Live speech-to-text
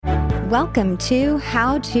Welcome to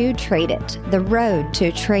How to Trade It, the road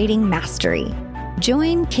to trading mastery.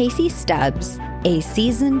 Join Casey Stubbs, a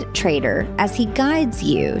seasoned trader, as he guides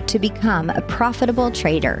you to become a profitable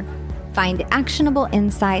trader. Find actionable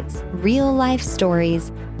insights, real-life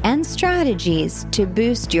stories, and strategies to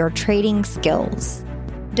boost your trading skills.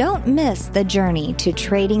 Don't miss the journey to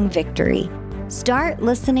trading victory. Start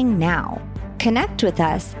listening now. Connect with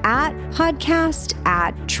us at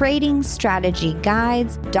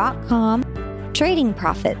podcast@tradingstrategyguides.com. Trading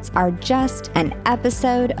profits are just an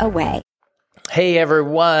episode away. Hey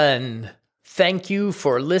everyone. Thank you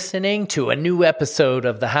for listening to a new episode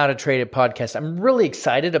of the How to Trade It podcast. I'm really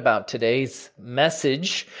excited about today's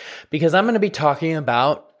message because I'm going to be talking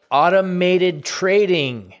about automated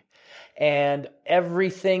trading and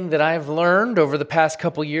everything that I've learned over the past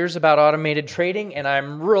couple years about automated trading, and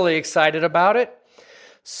I'm really excited about it.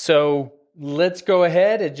 So let's go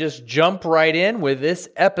ahead and just jump right in with this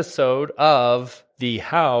episode of the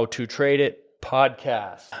How to Trade It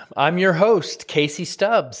podcast. I'm your host, Casey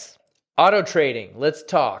Stubbs. Auto trading, let's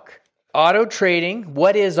talk. Auto trading,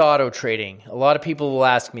 what is auto trading? A lot of people will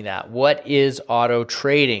ask me that. What is auto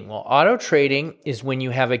trading? Well, auto trading is when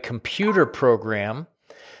you have a computer program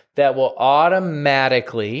that will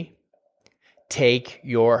automatically take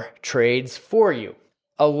your trades for you.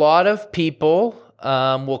 A lot of people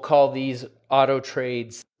will call these auto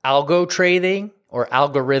trades algo trading or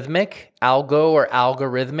algorithmic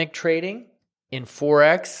trading. In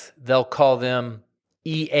Forex, they'll call them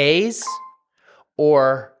EAs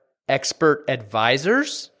or expert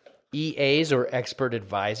advisors,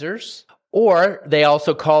 or they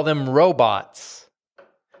also call them robots.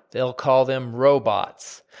 They'll call them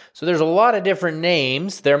robots. So there's a lot of different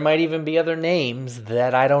names. There might even be other names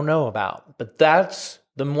that I don't know about, but that's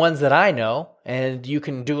the ones that I know, and you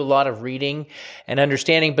can do a lot of reading and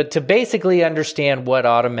understanding. But to basically understand what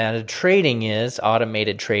automated trading is that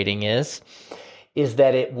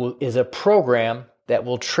it is a program that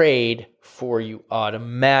will trade for you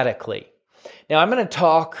automatically. Now, I'm going to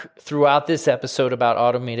talk throughout this episode about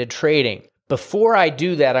automated trading. Before I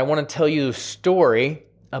do that, I want to tell you a story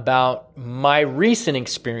about my recent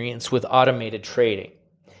experience with automated trading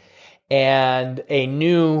and a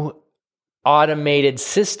new automated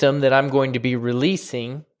system that I'm going to be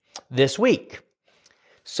releasing this week.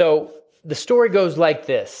 So the story goes like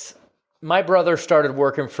this. My brother started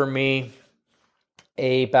working for me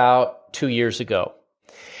about 2 years ago.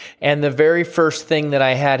 And the very first thing that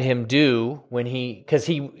I had him do because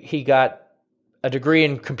he got a degree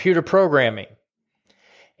in computer programming.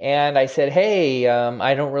 And I said, hey,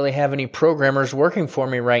 I don't really have any programmers working for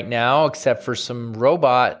me right now except for some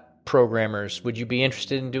robot programmers. Would you be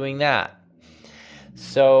interested in doing that?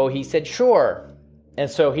 So he said, sure. And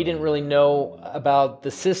so he didn't really know about the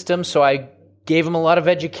system, so I gave him a lot of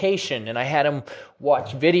education, and I had him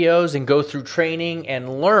watch videos and go through training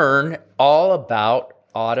and learn all about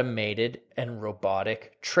automated and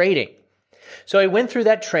robotic trading. So he went through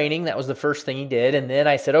that training. That was the first thing he did. And then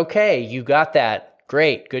I said, okay, you got that.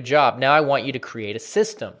 Great, good job. Now I want you to create a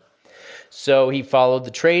system. So he followed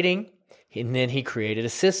the trading, and then he created a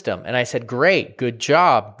system. And I said, great, good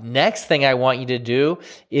job. Next thing I want you to do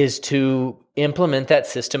is to implement that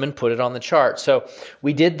system and put it on the chart. So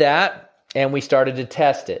we did that, and we started to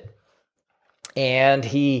test it. And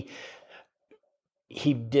he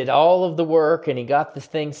did all of the work, and he got this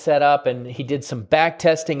thing set up, and he did some back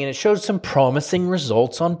testing, and it showed some promising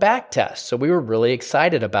results on back tests. So we were really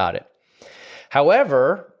excited about it.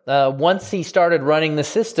 However, once he started running the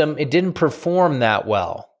system, it didn't perform that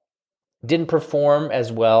well. It didn't perform as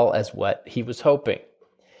well as what he was hoping.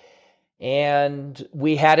 And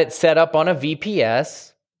we had it set up on a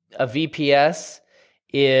VPS. A VPS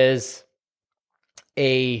is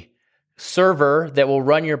a server that will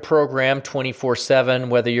run your program 24/7,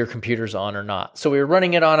 whether your computer's on or not. So we were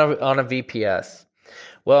running it on a VPS.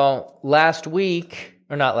 Well, last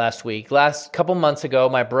couple months ago,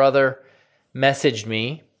 my brother messaged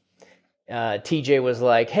me. TJ was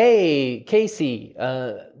like, hey, Casey,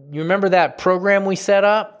 you remember that program we set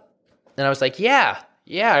up? And I was like, yeah,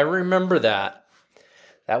 I remember that.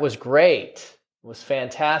 That was great. It was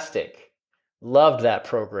fantastic. Loved that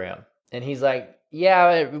program. And he's like,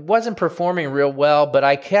 yeah, it wasn't performing real well, but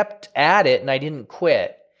I kept at it and I didn't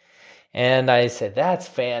quit. And I said, that's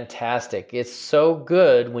fantastic. It's so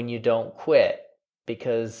good when you don't quit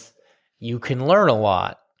because you can learn a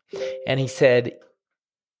lot. And he said,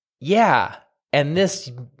 yeah, and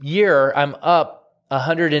this year I'm up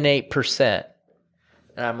 108%.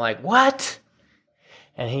 And I'm like, what?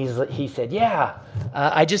 And he said, yeah,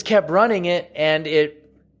 I just kept running it, and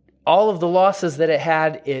all of the losses that it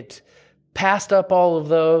had, it passed up all of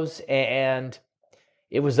those, and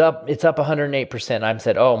it's up 108%. I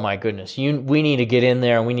said, oh my goodness, we need to get in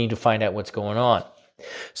there and we need to find out what's going on.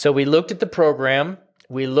 So we looked at the program,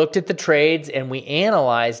 we looked at the trades, and we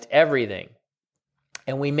analyzed everything.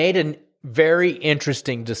 And we made a very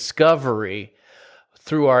interesting discovery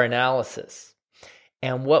through our analysis.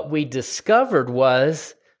 And what we discovered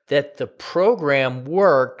was that the program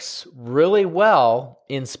works really well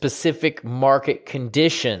in specific market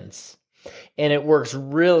conditions, and it works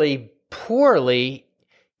really poorly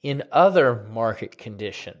in other market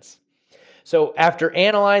conditions. So after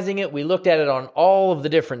analyzing it, we looked at it on all of the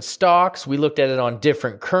different stocks. We looked at it on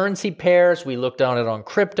different currency pairs. We looked on it on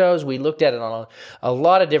cryptos. We looked at it on a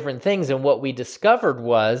lot of different things. And what we discovered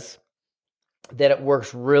was that it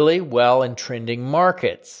works really well in trending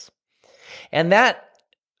markets. And that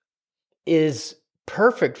is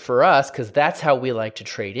perfect for us because that's how we like to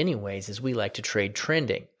trade anyways, is we like to trade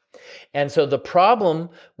trending. And so the problem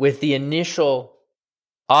with the initial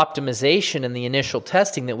optimization and the initial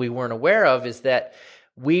testing that we weren't aware of is that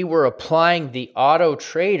we were applying the auto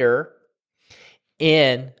trader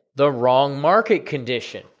in the wrong market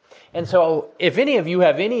condition. And so if any of you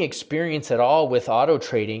have any experience at all with auto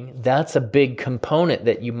trading, that's a big component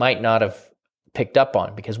that you might not have picked up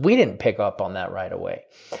on, because we didn't pick up on that right away.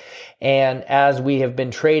 And as we have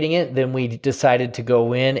been trading it, then we decided to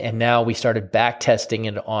go in, and now we started back testing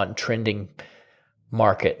it on trending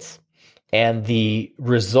markets. And the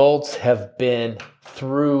results have been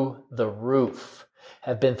through the roof,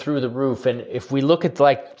 And if we look at,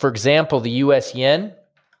 like, for example, the US yen,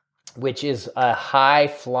 which is a high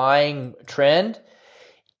flying trend,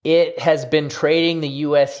 it has been trading the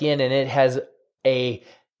US yen, and it has a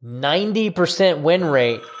 90% win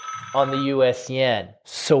rate on the US yen.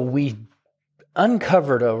 So we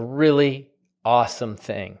uncovered a really awesome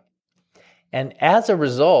thing. And as a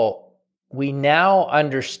result, we now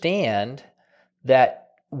understand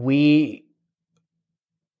that if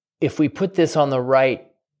we put this on the right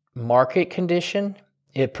market condition,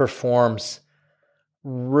 it performs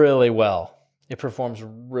really well.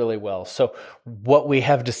 So what we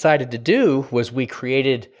have decided to do was we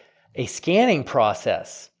created a scanning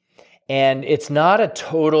process. And it's not a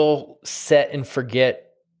total set and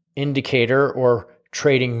forget indicator or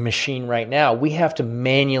trading machine right now. We have to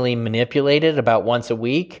manually manipulate it about once a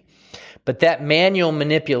week. But that manual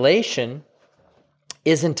manipulation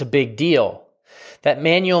isn't a big deal. That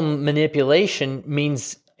manual manipulation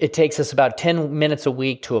means it takes us about 10 minutes a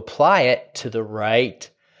week to apply it to the right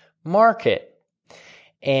market.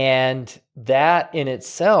 And that in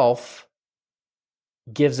itself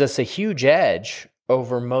gives us a huge edge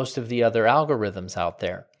over most of the other algorithms out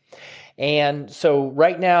there. And so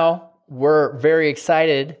right now, we're very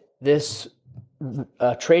excited. This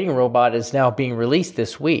trading robot is now being released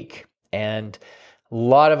this week. And a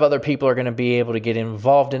lot of other people are going to be able to get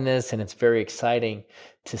involved in this, and it's very exciting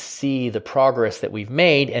to see the progress that we've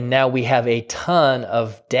made. And now we have a ton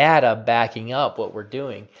of data backing up what we're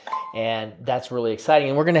doing, and that's really exciting.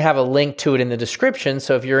 And we're going to have a link to it in the description,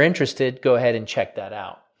 so if you're interested, go ahead and check that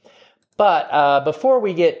out. But before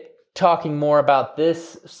we get talking more about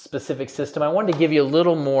this specific system, I wanted to give you a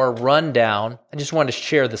little more rundown. I just wanted to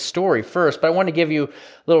share the story first, but I wanted to give you a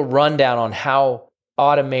little rundown on how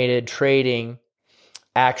automated trading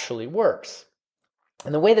actually works.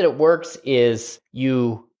 And the way that it works is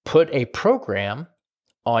you put a program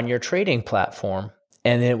on your trading platform,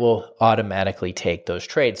 and it will automatically take those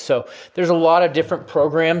trades. So there's a lot of different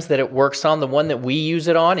programs that it works on. The one that we use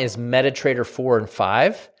it on is MetaTrader 4 and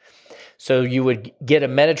 5. So you would get a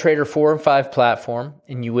MetaTrader 4 and 5 platform,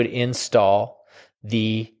 and you would install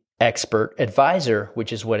the Expert Advisor,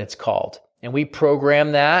 which is what it's called. And we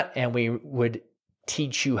program that, and we would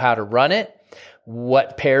teach you how to run it,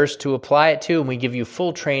 what pairs to apply it to, and we give you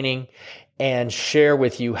full training and share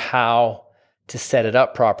with you how to set it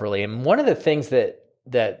up properly. And one of the things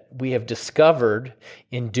that we have discovered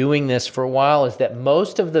in doing this for a while is that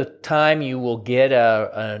most of the time you will get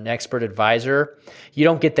an expert advisor, you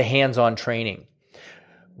don't get the hands-on training.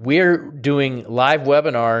 We're doing live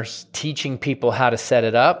webinars teaching people how to set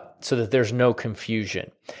it up so that there's no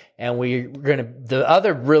confusion. And the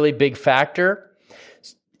other really big factor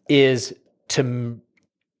is to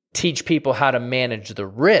teach people how to manage the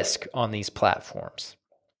risk on these platforms.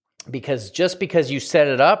 Because just because you set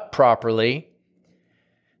it up properly,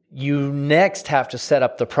 you next have to set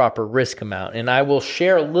up the proper risk amount. And I will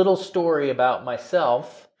share a little story about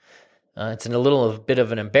myself. It's a bit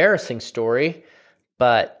of an embarrassing story,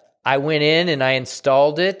 but I went in and I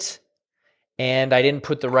installed it, and I didn't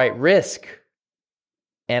put the right risk.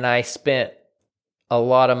 And I spent a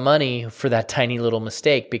lot of money for that tiny little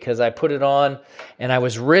mistake because I put it on and I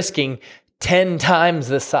was risking 10 times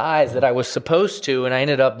the size that I was supposed to, and I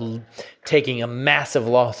ended up taking a massive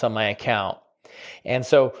loss on my account. And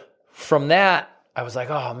so from that, I was like,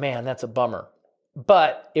 oh man, that's a bummer.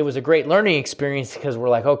 But it was a great learning experience because we're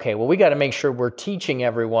like, okay, well, we got to make sure we're teaching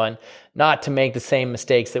everyone not to make the same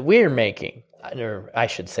mistakes that we're making. Or I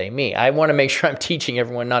should say me. I want to make sure I'm teaching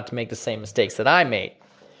everyone not to make the same mistakes that I made.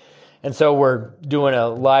 And so we're doing a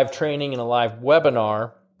live training and a live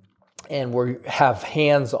webinar, and we have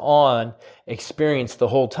hands-on experience the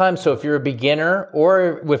whole time. So if you're a beginner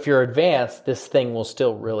or if you're advanced, this thing will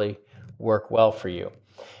still really work well for you.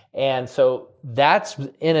 And so that's,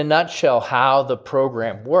 in a nutshell, how the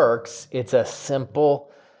program works. It's a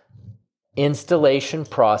simple installation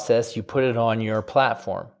process. You put it on your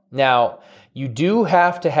platform. Now, you do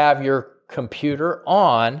have to have your computer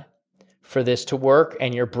on for this to work,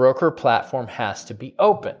 and your broker platform has to be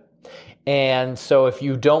open. And so if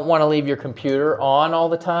you don't want to leave your computer on all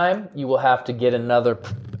the time, you will have to get another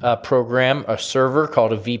program, a server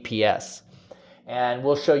called a VPS. And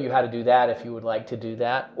we'll show you how to do that if you would like to do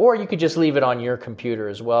that. Or you could just leave it on your computer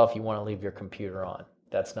as well if you want to leave your computer on.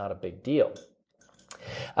 That's not a big deal.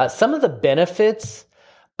 Some of the benefits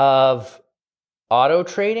of auto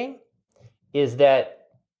trading is that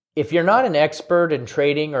if you're not an expert in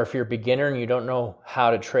trading, or if you're a beginner and you don't know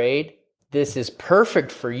how to trade, this is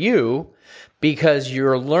perfect for you because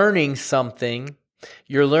you're learning something,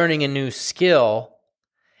 you're learning a new skill,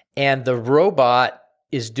 and the robot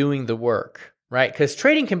is doing the work, right? Because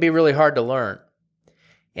trading can be really hard to learn.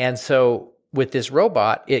 And so with this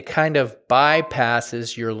robot, it kind of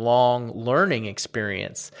bypasses your long learning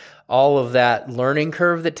experience. All of that learning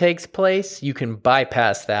curve that takes place, you can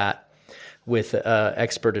bypass that with an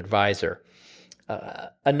expert advisor.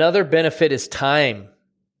 Another benefit is time,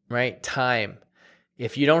 right? Time.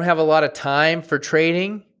 If you don't have a lot of time for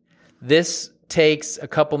trading, this takes a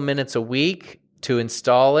couple minutes a week to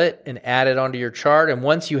install it and add it onto your chart. And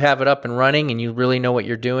once you have it up and running and you really know what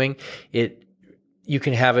you're doing, you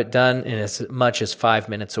can have it done in as much as 5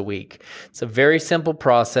 minutes a week. It's a very simple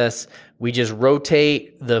process. We just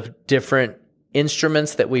rotate the different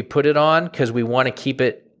instruments that we put it on because we want to keep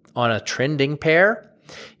it on a trending pair.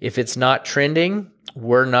 If it's not trending,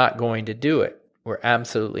 we're not going to do it. We're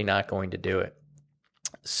absolutely not going to do it.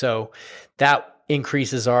 So that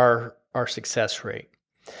increases our success rate.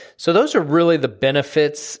 So those are really the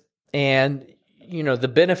benefits. And, you know, the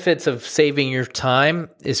benefits of saving your time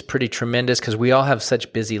is pretty tremendous because we all have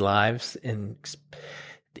such busy lives.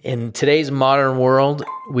 In today's modern world,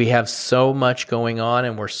 we have so much going on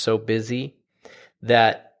and we're so busy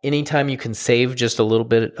that anytime you can save just a little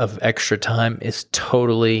bit of extra time is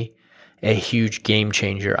totally a huge game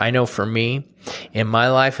changer. I know for me, in my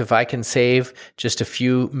life, if I can save just a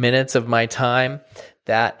few minutes of my time,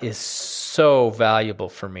 that is so valuable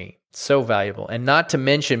for me. So valuable. And not to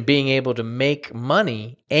mention being able to make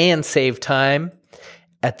money and save time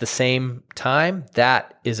at the same time,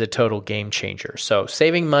 that is a total game changer. So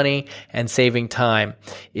saving money and saving time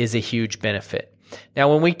is a huge benefit.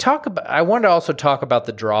 Now, when we talk about, I want to also talk about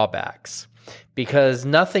the drawbacks because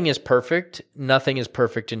nothing is perfect. Nothing is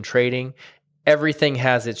perfect in trading. Everything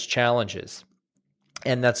has its challenges.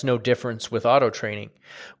 And that's no difference with auto trading.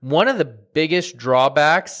 One of the biggest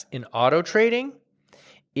drawbacks in auto trading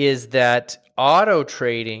is that auto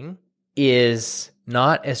trading is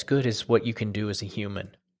not as good as what you can do as a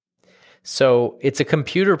human. So it's a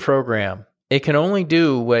computer program. It can only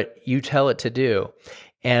do what you tell it to do.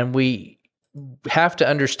 And we have to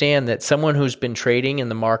understand that someone who's been trading in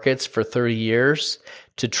the markets for 30 years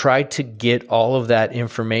to try to get all of that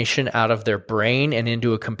information out of their brain and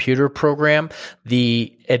into a computer program,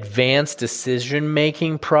 the advanced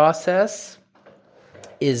decision-making process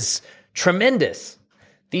is tremendous.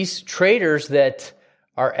 These traders that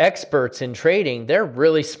are experts in trading, they're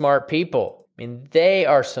really smart people. I mean, they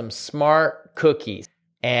are some smart cookies,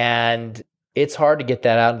 and it's hard to get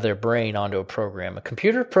that out of their brain onto a program. A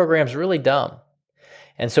computer program is really dumb.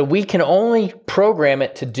 And so we can only program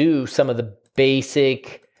it to do some of the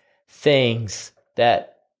basic things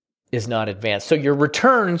that is not advanced. So your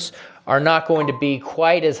returns are not going to be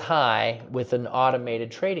quite as high with an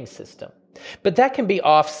automated trading system. But that can be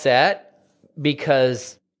offset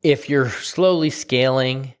because if you're slowly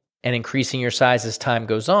scaling and increasing your size as time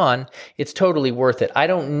goes on, it's totally worth it. I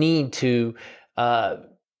don't need to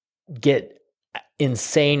get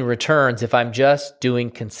insane returns if I'm just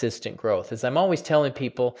doing consistent growth. As I'm always telling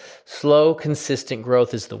people, slow, consistent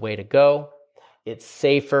growth is the way to go. It's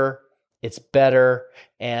safer, it's better,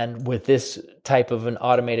 and with this type of an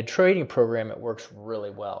automated trading program, it works really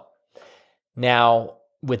well. Now,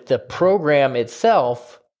 with the program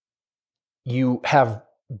itself, you have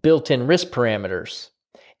built-in risk parameters.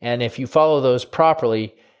 And if you follow those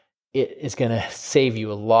properly, it is going to save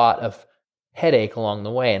you a lot of headache along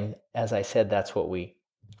the way. And as I said, that's what we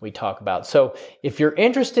talk about. So if you're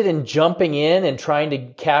interested in jumping in and trying to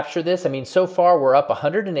capture this, I mean, so far we're up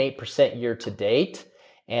 108% year to date,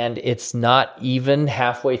 and it's not even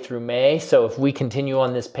halfway through May. So if we continue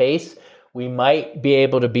on this pace, we might be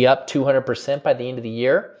able to be up 200% by the end of the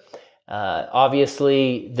year.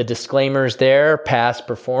 Obviously, the disclaimers there, past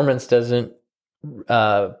performance doesn't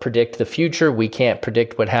predict the future. We can't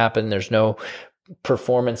predict what happened. There's no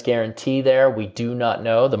performance guarantee there. We do not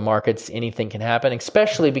know. The markets, anything can happen,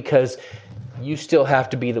 especially because you still have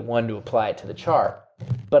to be the one to apply it to the chart.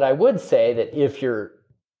 But I would say that if you're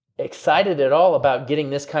excited at all about getting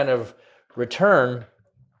this kind of return,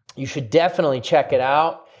 you should definitely check it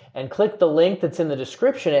out and click the link that's in the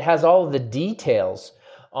description. It has all of the details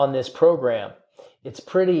on this program. It's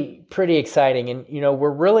pretty exciting. And,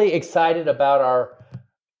 we're really excited about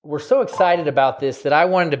we're so excited about this that I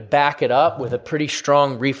wanted to back it up with a pretty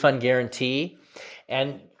strong refund guarantee.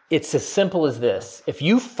 And it's as simple as this. If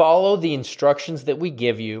you follow the instructions that we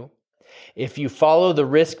give you, if you follow the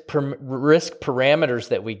risk parameters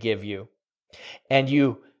that we give you, and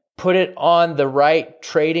you put it on the right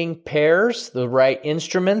trading pairs, the right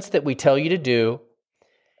instruments that we tell you to do,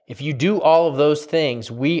 if you do all of those things,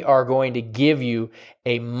 we are going to give you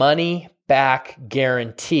a money back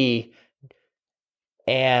guarantee.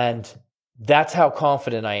 And that's how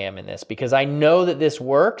confident I am in this, because I know that this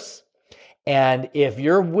works. And if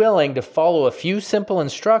you're willing to follow a few simple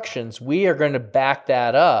instructions, we are going to back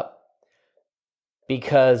that up,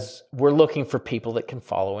 because we're looking for people that can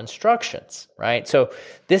follow instructions, right? So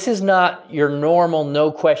this is not your normal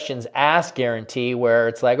no questions asked guarantee where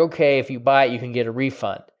it's like, okay, if you buy it, you can get a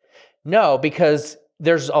refund. No, because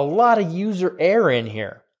there's a lot of user error in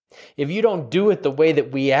here. If you don't do it the way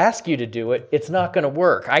that we ask you to do it, it's not going to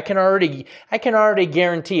work. I can already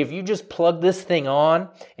guarantee if you just plug this thing on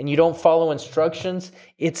and you don't follow instructions,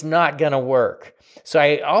 it's not going to work. So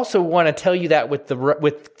I also want to tell you that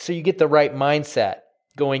so you get the right mindset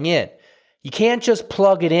going in. You can't just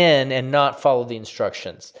plug it in and not follow the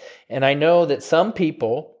instructions. And I know that some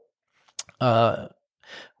people,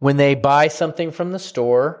 when they buy something from the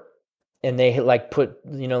store, and they put,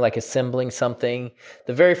 assembling something,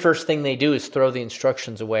 the very first thing they do is throw the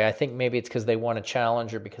instructions away. I think maybe it's because they want a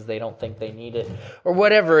challenge or because they don't think they need it or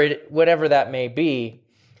whatever that may be.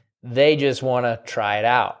 They just want to try it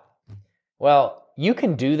out. Well, you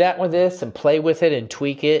can do that with this and play with it and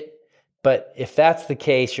tweak it. But if that's the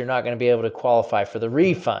case, you're not going to be able to qualify for the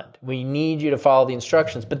refund. We need you to follow the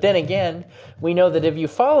instructions. But then again, we know that if you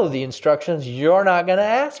follow the instructions, you're not going to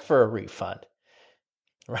ask for a refund.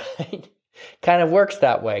 Right? Kind of works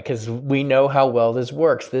that way because we know how well this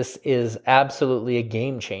works. This is absolutely a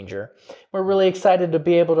game changer. We're really excited to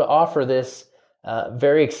be able to offer this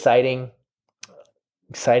very exciting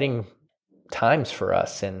times for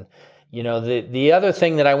us. And, the other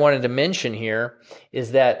thing that I wanted to mention here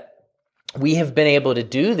is that we have been able to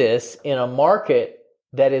do this in a market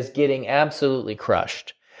that is getting absolutely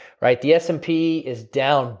crushed. Right? The S&P is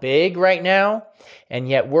down big right now, and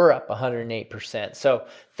yet we're up 108%. So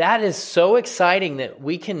that is so exciting that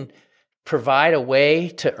we can provide a way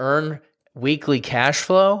to earn weekly cash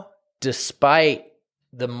flow despite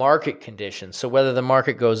the market conditions. So whether the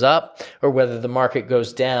market goes up or whether the market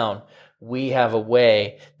goes down, we have a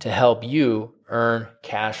way to help you earn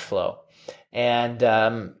cash flow. And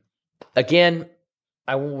again,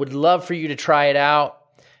 I would love for you to try it out.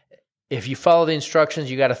 If you follow the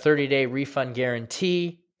instructions, you got a 30-day refund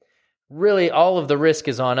guarantee. Really, all of the risk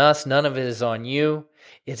is on us. None of it is on you.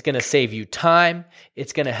 It's going to save you time.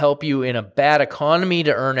 It's going to help you in a bad economy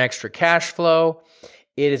to earn extra cash flow.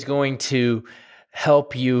 It is going to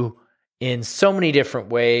help you in so many different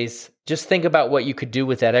ways. Just think about what you could do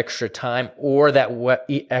with that extra time or that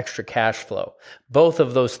extra cash flow. Both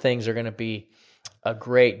of those things are going to be a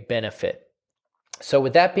great benefit. So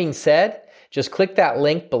with that being said, just click that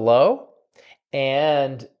link below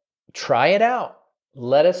and try it out.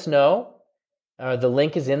 Let us know. The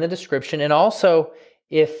link is in the description. And also,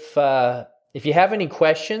 if you have any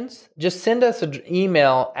questions, just send us an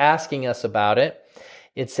email asking us about it.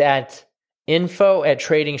 It's at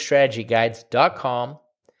info@tradingstrategyguides.com.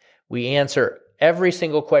 We answer every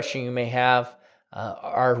single question you may have.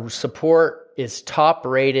 Our support is top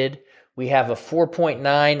rated. We have a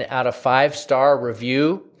 4.9 out of 5-star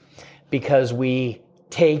review because we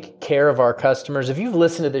take care of our customers. If you've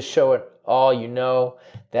listened to this show at all, you know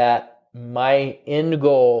that my end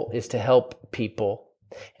goal is to help people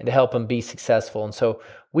and to help them be successful. And so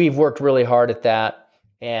we've worked really hard at that,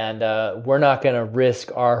 and we're not going to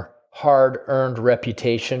risk our hard-earned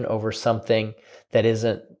reputation over something that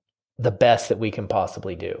isn't the best that we can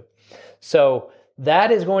possibly do. So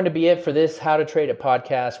that is going to be it for this How to Trade It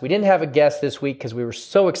podcast. We didn't have a guest this week because we were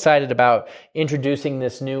so excited about introducing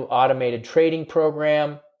this new automated trading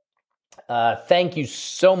program. Thank you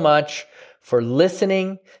so much for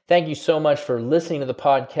listening. Thank you so much for listening to the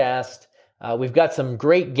podcast. We've got some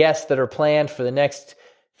great guests that are planned for the next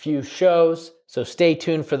few shows, so stay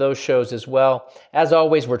tuned for those shows as well. As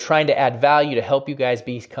always, we're trying to add value to help you guys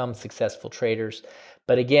become successful traders.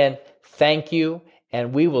 But again, thank you,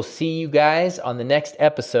 and we will see you guys on the next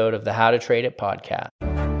episode of the How to Trade It podcast.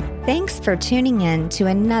 Thanks for tuning in to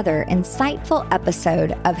another insightful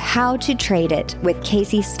episode of How to Trade It with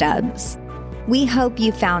Casey Stubbs. We hope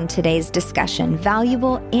you found today's discussion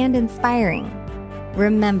valuable and inspiring.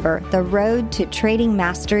 Remember, the road to trading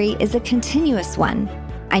mastery is a continuous one,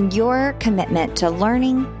 and your commitment to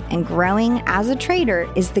learning and growing as a trader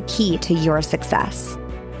is the key to your success.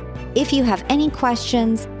 If you have any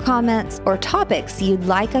questions, comments, or topics you'd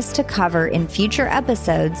like us to cover in future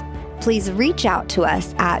episodes, please reach out to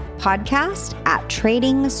us at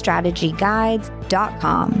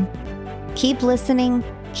podcast@tradingstrategyguides.com. Keep listening,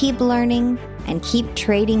 keep learning, and keep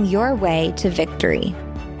trading your way to victory.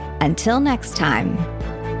 Until next time.